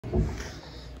നീ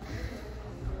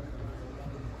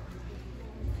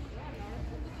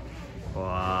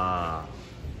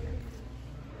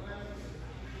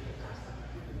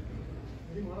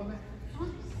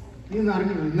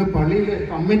അറിഞ്ഞു ഇന്ന് പള്ളിയിലെ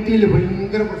കമ്മിറ്റിയിൽ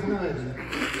ഭയങ്കര പ്രശ്നമായിരുന്നു.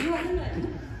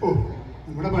 ഓ,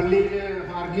 നമ്മുടെ പള്ളിയിലെ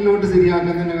പാർക്കിലോട്ട്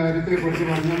ശരിയാക്കുന്നതിന്റെ കാര്യത്തെ കുറിച്ച്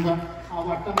പറഞ്ഞപ്പോ ആ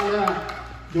വട്ടമല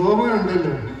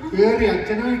ജോബനുണ്ടല്ലോ കേറി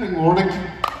അച്ഛനായിട്ട് ഓടക്കി.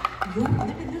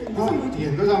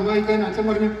 എന്തോ സംഭവിക്കാൻ അച്ഛൻ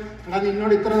പറഞ്ഞു, എടാ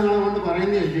നിന്നോട് ഇത്ര നാളെ കൊണ്ട്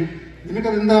പറയുന്നതല്ലേ,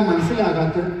 നിനക്കതെന്താ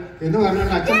മനസ്സിലാകാത്തത് എന്ന്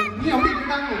പറഞ്ഞിട്ട് അച്ഛൻ നീ അവിടെ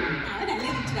ഇരിക്കാന്ന് പറഞ്ഞു.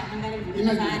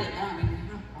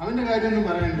 അവന്റെ കാര്യമൊന്നും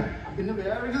പറയണ്ട. പിന്നെ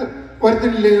വേറൊരു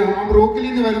ഒരുത്തനില്ലേ ആ ബ്രോക്കിൽ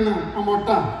നിന്ന് വരുന്ന ആ മുട്ട,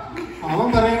 അവൻ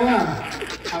പറയുക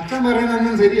അച്ഛൻ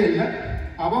പറയുന്നതൊന്നും ശരിയല്ല,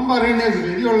 അവൻ പറയുന്നത്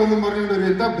ശരിയുള്ളെന്നും പറഞ്ഞിട്ട് ഒരു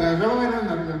എന്താ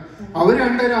ബഹളമായിരുന്നു അറിയാം. അവര്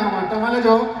രണ്ടുപേരും ആ വട്ടമല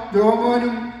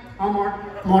ജോമോനും ആ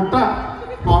മുട്ട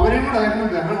അവരും കൂടെ ആയിരുന്നു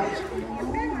ബഹളം.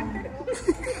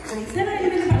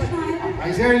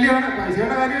 പൈസ വലിയാണ്,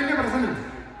 പൈസയുടെ കാര്യമല്ലേ പ്രശ്നം.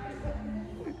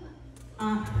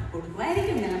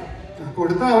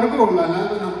 കൊടുത്താൽ അവർക്ക് കൊള്ളാം,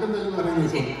 അല്ലാതെ നമുക്ക് എന്തെങ്കിലും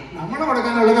പറയുന്നത് നമ്മളെ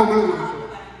കൊടുക്കാനുള്ളത് നമ്മൾ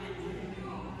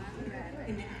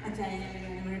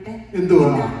എന്തുവാ?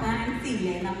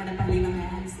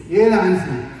 ഏത്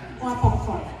ആൻസി?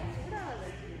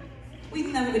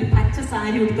 ഒരു പച്ച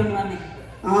സാരി എടുത്തോണ്ട് വന്നേ.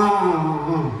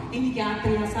 എനിക്ക് ആ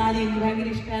സാരി എനിക്ക് ഭയങ്കര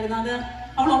ഇഷ്ടമായിരുന്നു. അത്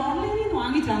അവൾ ഓൺലൈനിൽ നിന്ന്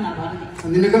വാങ്ങിച്ചാന്നാ പറഞ്ഞത്.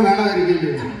 നിനക്ക്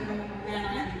വേണമായിരിക്കില്ലേ?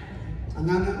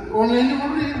 ഓൺലൈനിൽ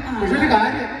പക്ഷെ ഒരു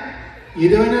കാര്യം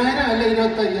 20,000 അല്ല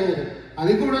 25,000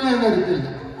 അതിൽ കൂടുതൽ ഞാൻ തരത്തില്ല.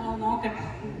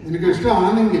 നിനക്ക്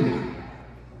ഇഷ്ടമാണെങ്കിൽ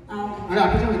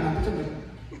അപ്പച്ചൻ വരും, അപ്പച്ചൻ വരും.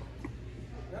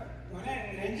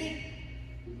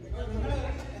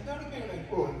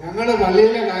 ഓ, ഞങ്ങള്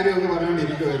പള്ളിയിലെ കാര്യമൊക്കെ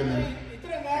പറഞ്ഞുകൊണ്ടിരിക്കുവായിരുന്നു.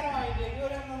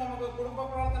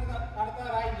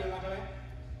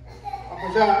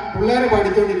 പക്ഷെ പിള്ളേരെ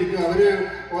പഠിച്ചോണ്ടിരിക്കുക, അവര്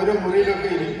ഓരോ മുറിയിലൊക്കെ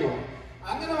ഇരിക്കുവോ?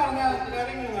 അങ്ങനെ പറഞ്ഞാൽ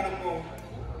കാര്യങ്ങൾ നടക്കുമോ?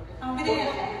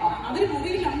 അവര്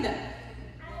മുറിയിലുണ്ട്.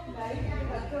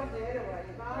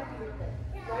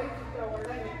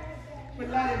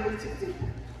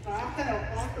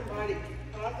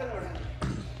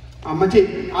 അമ്മച്ചി,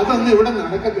 അതൊന്നും ഇവിടെ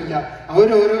നടക്കത്തില്ല.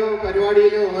 അവരോരോ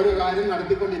പരിപാടിയിലും ഓരോ കാര്യം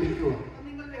നടത്തിക്കൊണ്ടിരിക്കുവോ?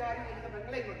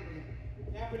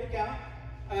 ഞാൻ വിളിക്കാം.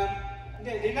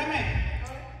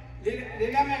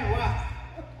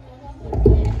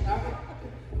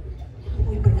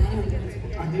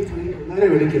 പിള്ളേരെ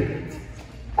വിളിക്കും.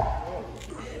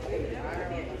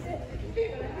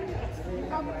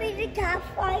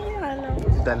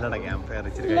 ഇതല്ലട ക്യാമ്പ് ഫയർ,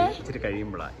 ഇച്ചിരി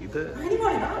കഴിയുമ്പോഴാ ഇത്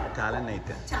ടാലന്റ്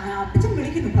നൈറ്റ്.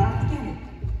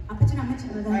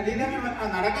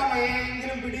 നടക്കാൻ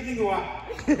വയ്യെങ്കിലും പിടിച്ചു പോവാ.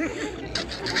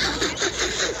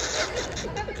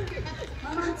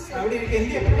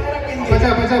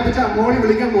 മോളി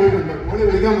വിളിക്കാൻ പോയിട്ടുണ്ട്, മോളി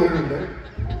വിളിക്കാൻ പോയിട്ടുണ്ട്.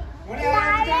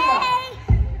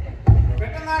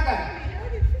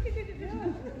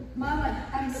 Mama,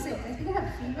 I'm sick. I think I have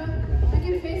fever. I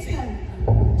can FaceTime.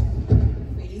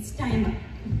 FaceTime.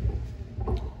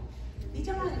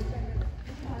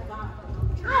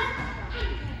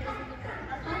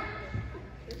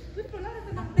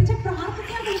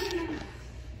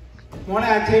 മോളെ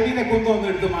ആ ചെവിയിലെ കുന്തൊന്നും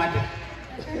എടുത്ത് മാറ്റും.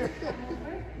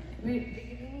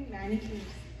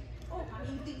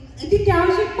 ഇതിന്റെ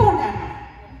ആവശ്യം ഇപ്പൊ ഉണ്ടായിരുന്നു.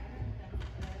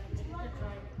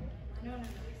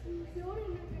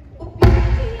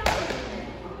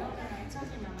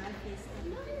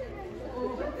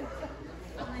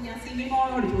 ഞാൻ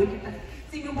സിമിമോളോട് ചോദിക്കട്ടെ.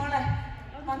 സിമിമോളെ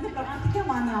വന്ന് പ്രാർത്ഥിക്കാൻ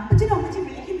വന്ന അപ്പച്ചനും അമ്മച്ചും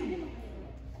വിളിക്കുന്നില്ല.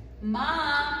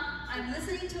 Mom, I'm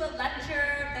listening to a lecture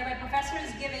that my professor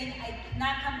is giving. I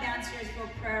cannot come downstairs for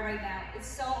prayer right now.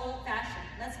 It's so old-fashioned.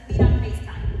 Let's meet on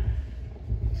FaceTime.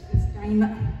 FaceTime.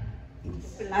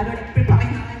 പിള്ളേരോട് എപ്പോഴും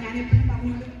പറയുന്നതാണ്, ഞാൻ എപ്പോഴും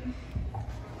പറഞ്ഞോളൂ.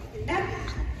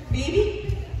 ബേബി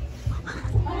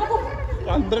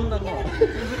 12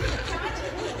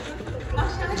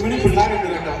 പിള്ളേരുണ്ട്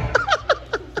കേട്ടോ.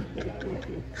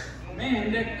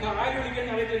 എന്റെ കാലൊടിക്കാൻ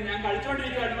അറിയത്തില്ല. ഞാൻ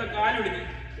കളിച്ചോണ്ടിരിക്കുവായിരുന്നു, കാലൊടിക്കും.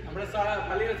 നമ്മുടെ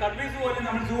പള്ളിയുടെ സർവീസ് പോലും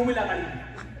നമ്മൾ സൂമിലാണ് കളിക്കുന്നത്.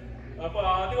 അപ്പൊ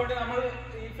അതുകൊണ്ട് നമ്മൾ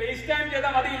ഈ ഫേസ് ടൈം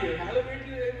ചെയ്താൽ മതിയില്ലേ? ഞങ്ങൾ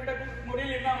വീട്ടിൽ ഇവിടെ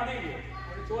മുറിയിൽ ഇരുന്നാൽ മതിയില്ലേ?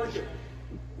 ചോദിച്ചു.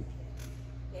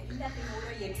 എല്ലാത്തിനും ഓരോ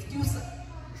എക്സ്ക്യൂസ്.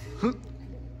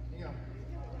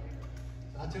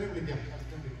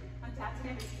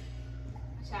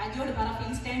 ഷാജിയോട് പറ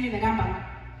ഫേസ് ടൈമിൽ വരാൻ പറ.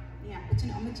 നീ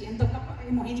അപ്പച്ചനും അമ്മച്ചി എന്തൊക്കെ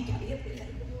പറയുമോ എനിക്കറിയത്തില്ല.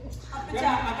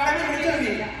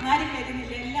 ആരും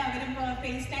വരുന്നില്ല, എല്ലാവരും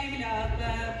ഫേസ് ടൈമിൽ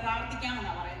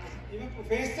പ്രാർത്ഥിക്കാമെന്നാ പറയുന്നത്.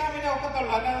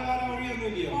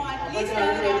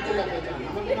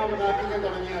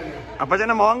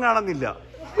 അപ്പച്ചന്റെ മുഖം കാണുന്നില്ല.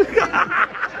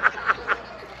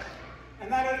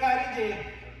 എന്നാലൊരു കാര്യം ചെയ്യും,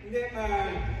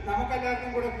 നമുക്കെല്ലാവർക്കും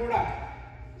കൂടെ കൂടാ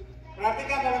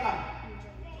പ്രാർത്ഥിക്കാൻ തുടങ്ങാം.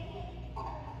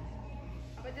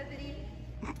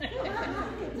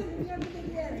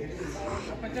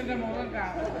 അപ്പച്ചന്റെ മുഖം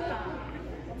കാണാം.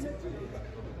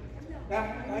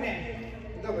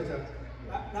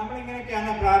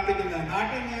 നമ്മളിങ്ങനെയൊക്കെയാണ് പ്രാർത്ഥിക്കുന്നത്.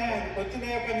 നാട്ടിൽ നിന്ന്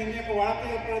കൊച്ചിനെയൊക്കെ നിന്നെയൊക്കെ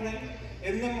വളർത്തിയപ്പോഴെന്ന്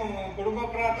എന്നും കുടുംബ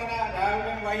പ്രാർത്ഥന,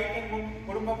 രാവിലെ വൈകിട്ടും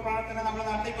കുടുംബ പ്രാർത്ഥന നമ്മൾ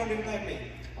നടത്തിക്കൊണ്ടിരുന്നതല്ലേ?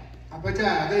 അപ്പച്ച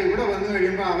അത് ഇവിടെ വന്നു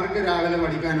കഴിയുമ്പോ അവർക്ക് രാവിലെ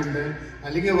പഠിക്കാനുണ്ട്,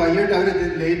 അല്ലെങ്കിൽ വൈകിട്ട് അവർ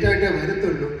ലേറ്റ് ആയിട്ടേ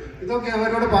വരത്തുള്ളൂ. ഇതൊക്കെ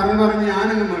അവരോട് പറഞ്ഞ്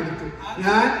ഞാനങ്ങ് മടുത്തു.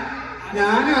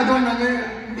 ഞാനും അതുകൊണ്ട് അങ്ങ്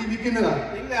ഇരിക്കുന്നതാണ്.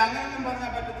 ഇല്ല, അങ്ങനെയൊന്നും പറഞ്ഞാൽ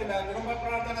പറ്റത്തില്ല. കുടുംബ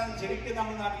പ്രാർത്ഥന ശരിക്കും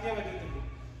നമ്മൾ നടത്തിയേ പറ്റത്തുള്ളൂ.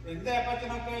 എന്റെ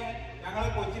അപ്പച്ചനൊക്കെ ഞങ്ങളെ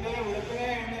കൊച്ചിലെ വെളുപ്പിനെ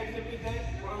എഴുന്നേൽപ്പിച്ച്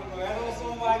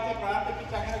വേദോത്സവം വായിച്ച്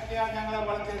പ്രാർത്ഥിപ്പിച്ച് അങ്ങനെയൊക്കെയാണ് ഞങ്ങളെ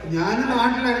വളർത്തിയത്. ഞാൻ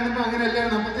നാട്ടിലായിരുന്നപ്പോ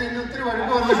അങ്ങനെയല്ലായിരുന്നു. അപ്പത്തെ ഇന്ന് ഒത്തിരി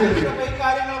വഴക്ക് പറഞ്ഞു. ഈ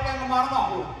കാര്യങ്ങളൊക്കെ അങ്ങ് മറന്നോ?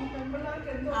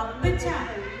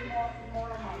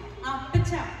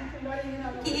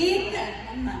 കേക്ക്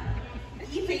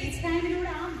ഈ ഫേസ്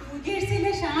ടൈമിലൂടെ ആ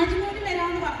ന്യൂജേഴ്സിയിലെ ഷാജിമോന്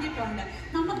വരാന്ന് പറഞ്ഞിട്ടുണ്ട്.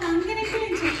 നമുക്ക്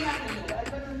അങ്ങനെയെങ്കിലും ചെയ്യാമല്ലോ.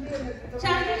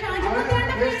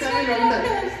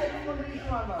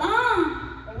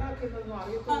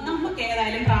 നമുക്ക്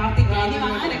ഏതായാലും പ്രാർത്ഥിക്കാം. ഇനി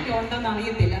ആരൊക്കെ ഉണ്ടെന്ന്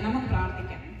അറിയത്തില്ല, നമുക്ക്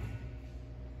പ്രാർത്ഥിക്കാം.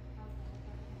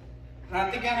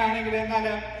 പ്രാർത്ഥിക്കാനാണെങ്കിൽ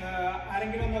എന്നാലും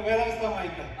ആരെങ്കിലും ഒന്ന് വേദപുസ്തകം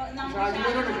വായിക്കാം.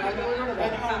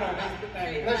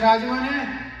 ഷാജിമോനെ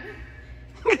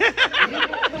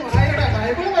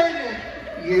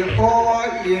യഹോവ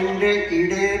എന്റെ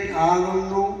ഇടയൻ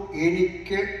ആകുന്നു,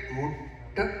 എനിക്ക്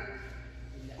മുട്ട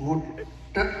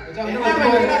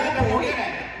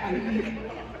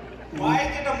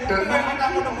വായിച്ചിട്ട്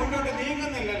മുന്നോട്ട്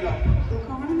നീങ്ങുന്നില്ലല്ലോ.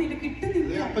 കാണുന്നില്ല,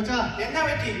 കിട്ടുന്നില്ല. എന്നാ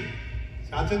പറ്റി?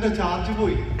 ചാച്ചന്റെ ചാർജ്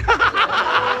പോയി.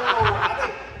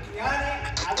 ഞാൻ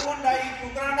അതുകൊണ്ടായി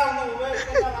കുന്ത്രാണ്ട ഒന്ന്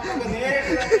ഉപയോഗിക്കുന്ന നമുക്ക്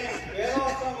നേരിട്ട് തന്നെ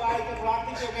വേദോത്സവം വായിച്ച്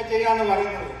പ്രാർത്ഥിക്കുകയൊക്കെ ചെയ്യാന്ന്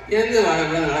പറയുന്നത്. എന്താണ്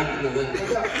ഇവിടെ നടക്കുന്നത്?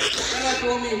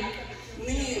 ടോമി,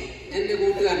 നീ എന്റെ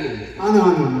കൂട്ടുകാരനല്ലേ?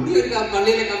 നീ ഒരു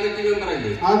പള്ളിയിലെ കമ്മിറ്റി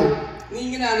മെമ്പറല്ലേ? നീ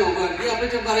ഇങ്ങനെയാണോ? നീ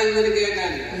അപ്പച്ചൻ പറയുന്നത്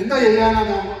കേൾക്കാനില്ല. എന്താ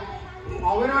ചെയ്യാനാണോ?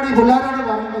 അവരോട് ഈ പിള്ളേരോട്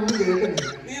പറഞ്ഞൊന്നും കേൾക്കുന്നില്ല.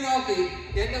 നീ നോക്ക്,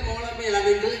 എന്റെ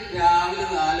മോളമ്മയാണെങ്കിൽ രാവിലെ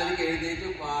 4:30 എഴുന്നേറ്റ്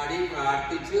പാടി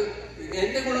പ്രാർത്ഥിച്ചു.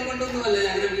 എന്റെ ഗുണം കൊണ്ടൊന്നുമല്ല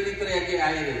ഞങ്ങളുടെ വീട് ഇത്രയൊക്കെ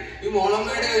ആയത്. ഈ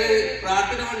മോളമ്മയുടെ ഒരു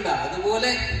പ്രാർത്ഥന കൊണ്ടാ. അതുപോലെ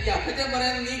ഈ അപ്പച്ചൻ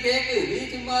പറയുന്നത് നീ കേക്ക്. നീ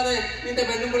ചുമ്മാതെ നിന്റെ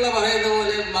പെണ്ണുപിള്ള പറയുന്ന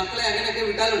പോലെ മക്കളെ അങ്ങനെയൊക്കെ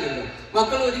വിട്ടാലുണ്ടല്ലോ,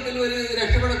 മക്കൾ ഒരിക്കലും ഒരു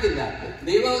രക്ഷപ്പെടത്തില്ല.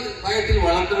 ദൈവ ഭയത്തിൽ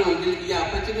വളർത്തണമെങ്കിൽ ഈ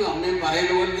അപ്പച്ചനും അമ്മയും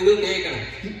പറയുന്ന പോലെ നിങ്ങൾ കേൾക്കണം.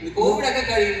 കോവിഡൊക്കെ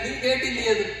കഴിയും. നീ കേട്ടില്ലേ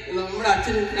അത്? നമ്മുടെ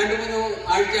അച്ഛൻ 2-3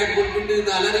 ആഴ്ചയായിട്ട്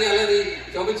കൊണ്ടിട്ട് അലറി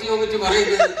ചുമച്ച്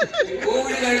പറയുന്നത്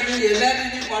കോവിഡ് കഴിഞ്ഞ് എല്ലാവരും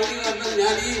ഈ പള്ളി വന്നാൽ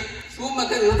ഞാൻ ഈ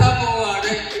സൂമൊക്കെ നിർത്താൻ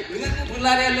പോവാണ്. നിങ്ങൾക്ക്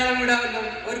പിള്ളേരെ എല്ലാം വിടാമല്ലോ.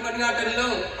 ഒരു പണികാട്ടല്ലോ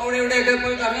അവിടെ ഇവിടെയൊക്കെ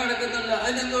പോയി കറങ്ങി നടക്കുന്നുണ്ട്.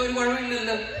 അതിനെന്തോ ഒരു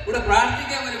കുഴപ്പമില്ലല്ലോ. ഇവിടെ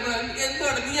പ്രാർത്ഥിക്കാൻ വരുമ്പോ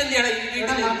എന്താണ് നീ എന്തിയാണ്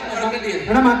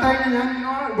ഞാൻ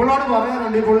ഇവളോട്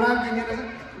പറയാറുണ്ട് ഈ പിള്ളേർക്ക് ഇങ്ങനെ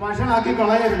ഭക്ഷണമാക്കി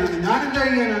കളയരുന്നത്. ഞാൻ എന്താ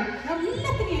ചെയ്യാനാ?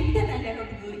 എല്ലാത്തിനും എന്റെ നല്ലോട്ട്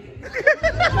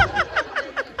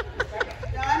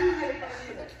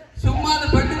ചുമ്മാ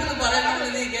പെണ്ണുങ്ങൾ പറയുന്നത്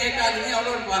നീ കേൾക്കാതെ നീ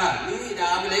അവളോട് പറ. നീ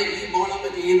രാവിലെ ഈ മോളമ്മ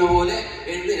ചെയ്യുന്ന പോലെ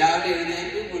രാവിലെ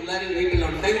എഴുന്നേറ്റ് പിള്ളേർ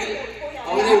വീട്ടിലുണ്ടെങ്കിൽ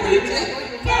അവരെ വിളിച്ച്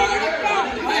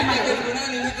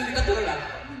നിങ്ങൾക്ക് കിട്ടത്തില്ല.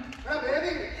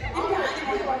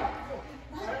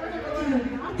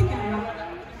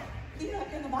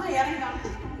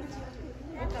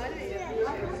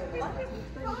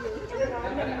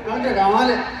 അവന്റെ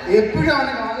കാല് എപ്പോഴും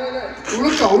അവന്റെ കാലയില്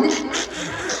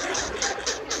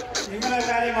നിങ്ങളെ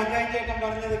കാര്യം മത്തായിച്ചേട്ടൻ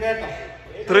പറഞ്ഞത് കേട്ടോ?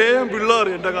 ഇത്രയും പിള്ളേർ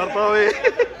എന്റെ കർത്താവേ.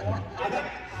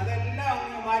 അതെല്ലാം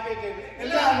ഒന്ന് മാറ്റി വെച്ചേക്കും.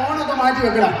 എല്ലാം ഫോണൊക്കെ മാറ്റി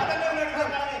വെക്കണം.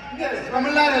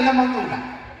 പിള്ളേരെല്ലാം വന്നില്ല,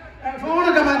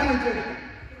 ഫോണൊക്കെ മാറ്റി വെച്ചേക്കും.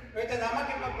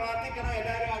 നമുക്കിപ്പോ പ്രാർത്ഥിക്കണം.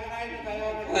 എല്ലാവരും അതിനായിട്ട്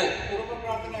കുടുംബ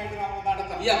പ്രാർത്ഥനയായിട്ട് നമ്മൾ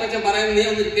നടത്തണം. ഈ അപ്പച്ചൻ പറയുന്നത് നീ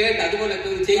ഒന്ന് കേട്ട് അതുപോലെ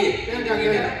ചെയ്യേ.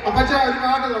 അപ്പച്ച ഒരു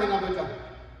പാട്ട് തുടങ്ങാം. അപ്പച്ച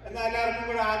എന്നാൽ എല്ലാവർക്കും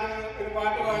കൂടെ ആദ്യം ഒരു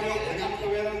പാട്ട് പാടി നമുക്ക്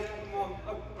വേദം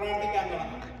പ്രാർത്ഥിക്കാൻ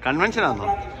തുടങ്ങാം. കൺവെൻഷനാണോ?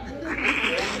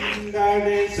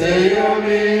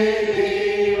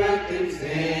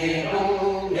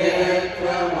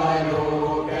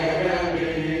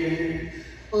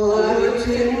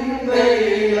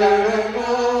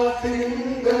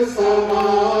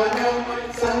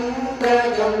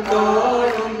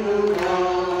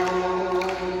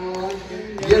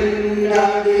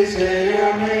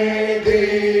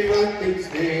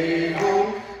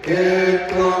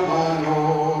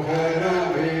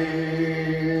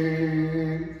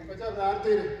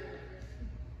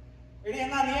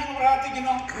 എന്നാ നീ അങ്ങ്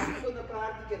പ്രാർത്ഥിക്കുന്നു.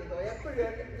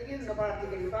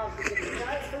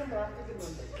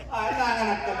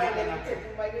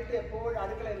 വൈകിട്ട് എപ്പോഴും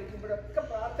അടുക്കള ഇരിക്കുമ്പോഴൊക്കെ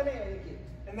പ്രാർത്ഥനയായിരിക്കും.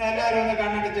 എന്നാ എല്ലാവരും ഒന്ന്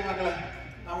കണ്ണടിച്ച് മക്കളെ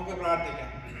നമുക്ക് പ്രാർത്ഥിക്കാം.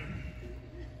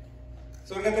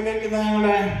 സ്വർഗത്തിലിരിക്കുന്ന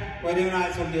ഞങ്ങളുടെ വലിയവനായ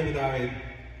സ്വർഗീയ പിതാവേ,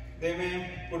 ദൈവമേ,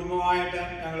 കുടുംബമായിട്ട്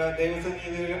ഞങ്ങൾ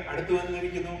ദൈവസന്നിധിയിൽ അടുത്തു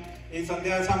വന്നിരിക്കുന്നു. ഈ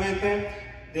സന്ധ്യാസമയത്ത്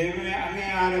ദൈവമേ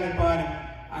അങ്ങയെ ആരാധിപ്പാനും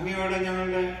അങ്ങയോട്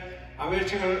ഞങ്ങളുടെ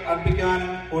അപേക്ഷകൾ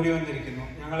അർപ്പിക്കാനും കൂടി വന്നിരിക്കുന്നു.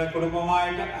 ഞങ്ങളെ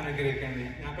കുടുംബമായിട്ട് അനുഗ്രഹിക്കണമേ.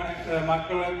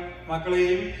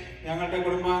 മക്കളെയും ഞങ്ങളുടെ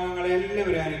കുടുംബാംഗങ്ങളെ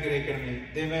എല്ലാവരും അനുഗ്രഹിക്കണമേ.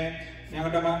 ദൈവമേ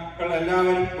ഞങ്ങളുടെ മക്കൾ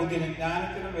എല്ലാവരും ബുദ്ധിനും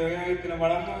ജ്ഞാനത്തിനും വിവേകത്തിനും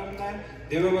വളർന്നു വരുന്ന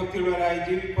ദൈവഭക്തിയുള്ളവരായി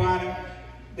ജീവിപ്പാനും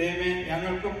ദൈവമേ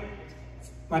ഞങ്ങൾക്കും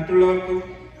മറ്റുള്ളവർക്കും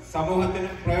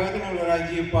സമൂഹത്തിനും പ്രയോജനമുള്ളവരായി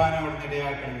ജീവിപ്പാനും അവിടെ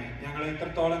ഇടയാക്കണമേ. ഞങ്ങളെ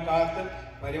ഇത്രത്തോളം കാത്ത്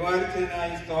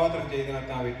പരിപാലിച്ചതിനായി സ്തോത്രം ചെയ്തു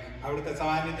കർത്താവേ. അവിടുത്തെ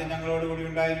സാന്നിധ്യം ഞങ്ങളോടുകൂടി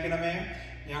ഉണ്ടായിരിക്കണമേ.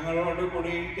 ഞങ്ങളോട്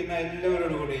കൂടിയിരിക്കുന്ന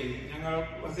എല്ലാവരോടും കൂടെയും ഞങ്ങൾ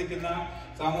വസിക്കുന്ന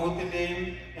സമൂഹത്തിന്റെയും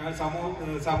ഞങ്ങൾ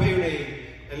സഭയുടെയും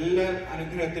എല്ലാ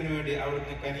അനുഗ്രഹത്തിനു വേണ്ടി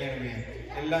അവിടുന്ന് കനിയണമേ.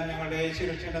 എല്ലാം ഞങ്ങളുടെ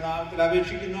യേശുരക്ഷയുടെ നാമത്തിൽ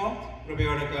അപേക്ഷിക്കുന്നു.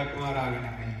 കൃപയോടെ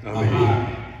കേൾക്കുമാറാകണമേ.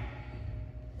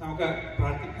 നമുക്ക്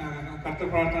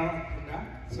കർത്തൃപ്രാർത്ഥന.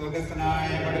 സ്വർഗസ്ഥനായ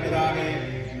പിതാവേ,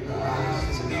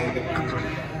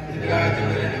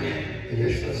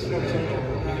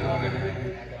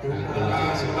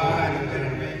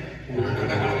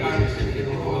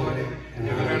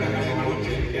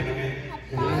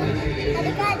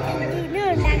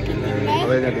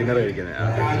 ഡിന്നർ കഴിക്കുന്നത്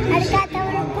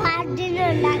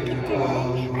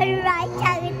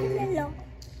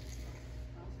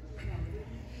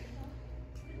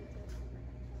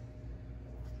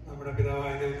നമ്മുടെ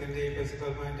പിതാവായ ദൈവത്തിന്റെയും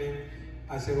പരിശുദ്ധാത്മാവിന്റെയും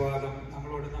ആശീർവാദം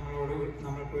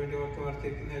നമ്മൾക്ക് വേണ്ടി ഓർത്ത്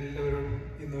വർത്തിക്കുന്ന എല്ലാവരോടും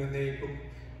ഇന്നും എന്നേക്കും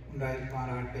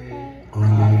ഉണ്ടായിരിക്കുമാറാകട്ടെ.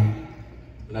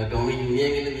 ടോമി,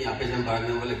 ഇനിയെങ്കിലും നീ അപ്പച്ചൻ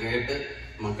പറഞ്ഞ പോലെ കേട്ട്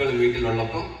മക്കൾ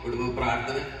വീട്ടിലുള്ളപ്പം കുടുംബ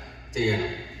പ്രാർത്ഥന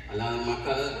ചെയ്യണം. അല്ലാതെ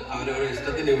മക്കൾ അവരവരുടെ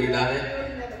ഇഷ്ടത്തിന് വിടാതെ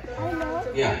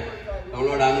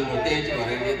അവളോടാണ് പ്രത്യേകിച്ച്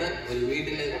പറയുന്നത്. ഒരു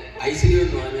വീട്ടില് ഐശ്വര്യം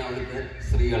എന്ന് പറഞ്ഞാൽ അവിടുത്തെ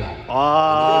സ്ത്രീകളാണ്.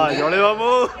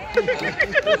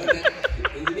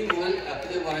 ഇനി മുതൽ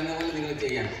അപ്പച്ചൻ പറയുന്ന പോലെ നിങ്ങൾ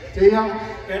ചെയ്യണം.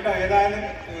 കേട്ടോ? ഏതായാലും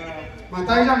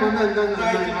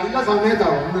നല്ല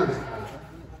സമയത്താണ് വന്നത്.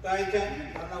 മത്തായിച്ചൻ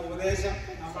പറഞ്ഞ ഉപദേശം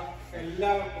നമ്മൾ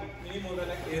എല്ലാവർക്കും ഇനി മുതൽ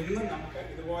എന്നും നമുക്ക്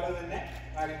ഇതുപോലെ തന്നെ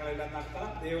കാര്യങ്ങളെല്ലാം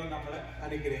നടത്തണം. ദൈവം നമ്മളെ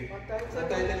അനുഗ്രഹിക്കും.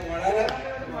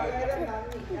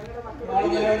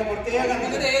 വളരെ പ്രത്യേക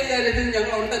നിങ്ങളുടെ ഏത് കാര്യത്തിലും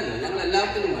ഞങ്ങൾ ഉണ്ടല്ലോ. ഞങ്ങൾ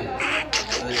എല്ലാത്തിനും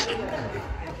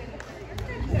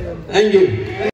താങ്ക് യു.